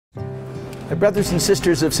My brothers and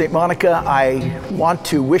sisters of St. Monica, I want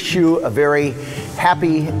to wish you a very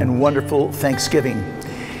happy and wonderful Thanksgiving.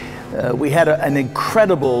 We had an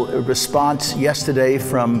incredible response yesterday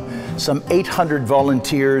from some 800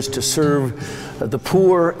 volunteers to serve the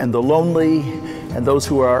poor and the lonely and those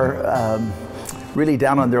who are really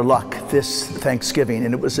down on their luck this Thanksgiving.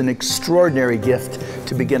 And it was an extraordinary gift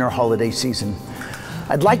to begin our holiday season.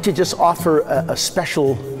 I'd like to just offer a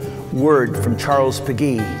special word from Charles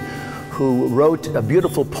Péguy, who wrote a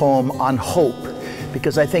beautiful poem on hope,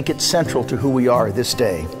 because I think it's central to who we are this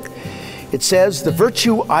day. It says, "The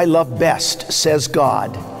virtue I love best, says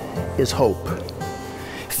God, is hope.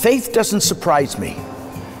 Faith doesn't surprise me.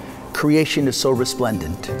 Creation is so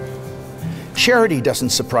resplendent. Charity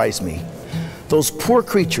doesn't surprise me. Those poor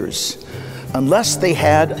creatures, unless they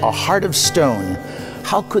had a heart of stone,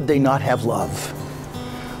 how could they not have love?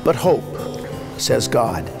 But hope, says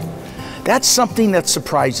God. That's something that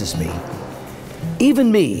surprises me.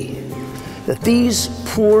 Even me, that these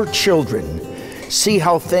poor children see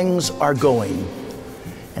how things are going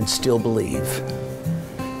and still believe.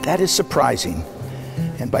 That is surprising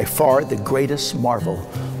and by far the greatest marvel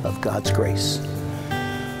of God's grace."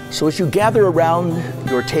 So as you gather around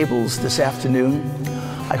your tables this afternoon,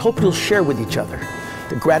 I hope you'll share with each other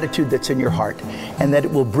the gratitude that's in your heart, and that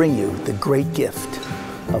it will bring you the great gift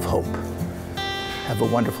of hope. Have a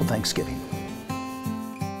wonderful Thanksgiving.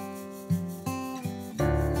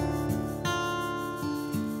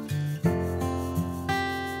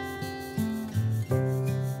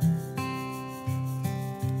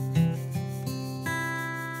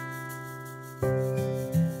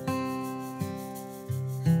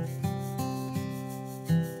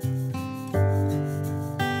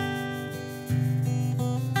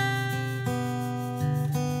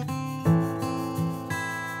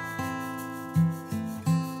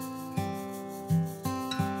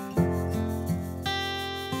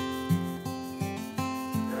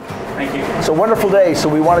 Thank you. It's a wonderful day, so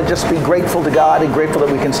we want to just be grateful to God and grateful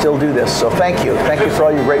that we can still do this. So thank you. Thank you for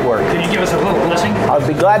all your great work. Can you give us a little blessing? I'll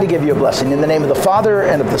be glad to give you a blessing. In the name of the Father,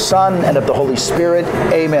 and of the Son, and of the Holy Spirit.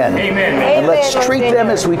 Amen. Amen. And let's Amen, treat them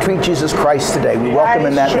as we treat Jesus Christ today. We welcome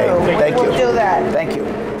in that name. Thank you. We'll do that. Thank you.